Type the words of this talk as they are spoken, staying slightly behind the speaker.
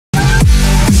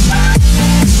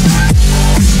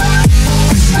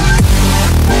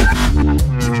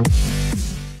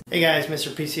Hey guys,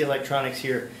 MrPCEelectronics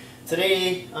here.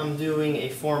 Today I'm doing a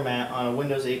format on a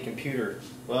Windows 8 computer.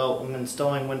 Well, I'm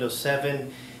installing Windows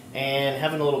 7 and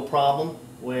having a little problem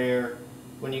where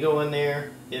when you go in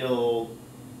there, you'll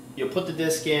put the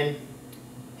disk in,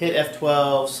 hit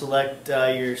F12, select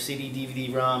your CD,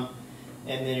 DVD, ROM,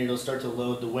 and then it'll start to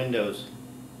load the Windows.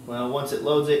 Well, once it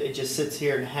loads it, it just sits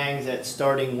here and hangs at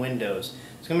starting Windows.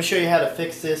 So I'm going to show you how to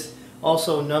fix this.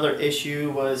 Also, another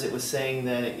issue was it was saying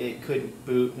that it couldn't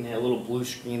boot and had a little blue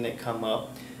screen that come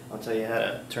up. I'll tell you how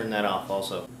to turn that off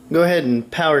also. Go ahead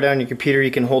and power down your computer. You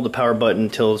can hold the power button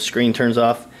until the screen turns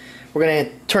off. We're going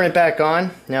to turn it back on.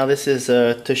 Now this is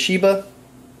a Toshiba.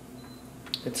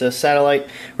 It's a satellite.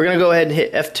 We're going to go ahead and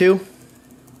hit F2.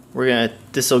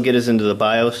 This will get us into the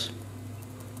BIOS.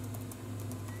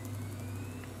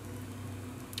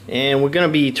 And we're going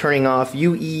to be turning off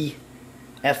UEFI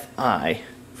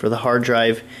for the hard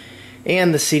drive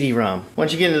and the CD-ROM.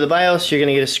 Once you get into the BIOS, you're going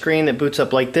to get a screen that boots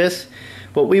up like this.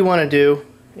 What we want to do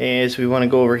is we want to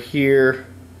go over here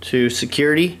to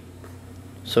security.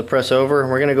 So press over, and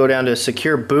we're going to go down to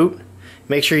secure boot.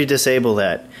 Make sure you disable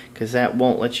that, because that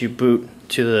won't let you boot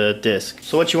to the disk.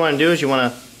 So what you want to do is you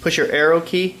want to push your arrow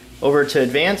key over to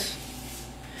advanced,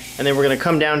 and then we're going to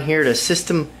come down here to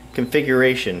system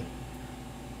configuration.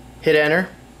 Hit enter,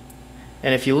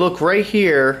 and if you look right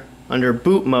here under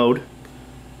boot mode,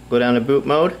 go down to boot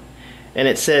mode, and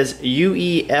it says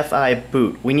UEFI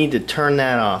boot. We need to turn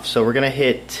that off. So we're going to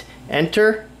hit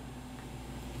enter,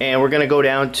 and we're going to go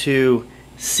down to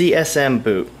CSM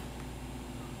boot.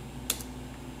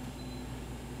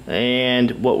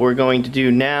 And what we're going to do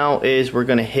now is we're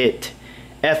going to hit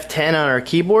F10 on our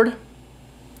keyboard,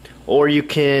 or you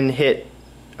can hit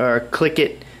or click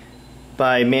it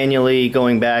by manually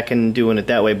going back and doing it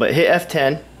that way. But hit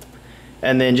F10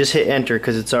 and then just hit enter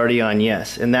because it's already on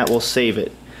yes, and that will save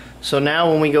it. So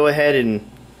now when we go ahead and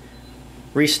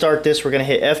restart this, we're going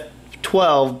to hit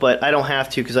F12, but I don't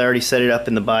have to because I already set it up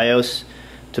in the BIOS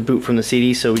to boot from the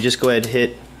CD. So we just go ahead and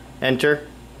hit enter,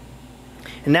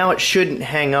 and now it shouldn't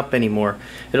hang up anymore.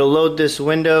 It'll load this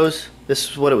Windows.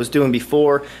 This is what it was doing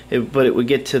before, but it would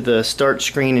get to the start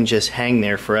screen and just hang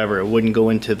there forever. It wouldn't go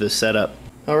into the setup.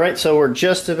 Alright, so we're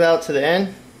just about to the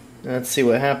end. Let's see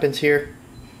what happens here.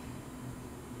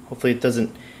 Hopefully it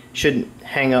shouldn't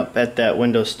hang up at that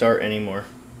Windows start anymore.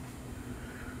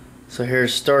 So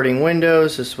here's starting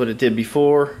Windows. This is what it did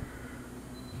before.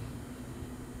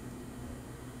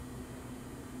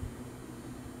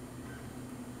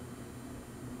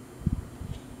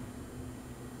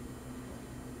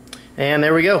 And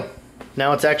there we go.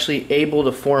 Now it's actually able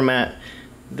to format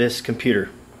this computer.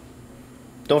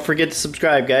 Don't forget to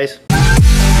subscribe, guys.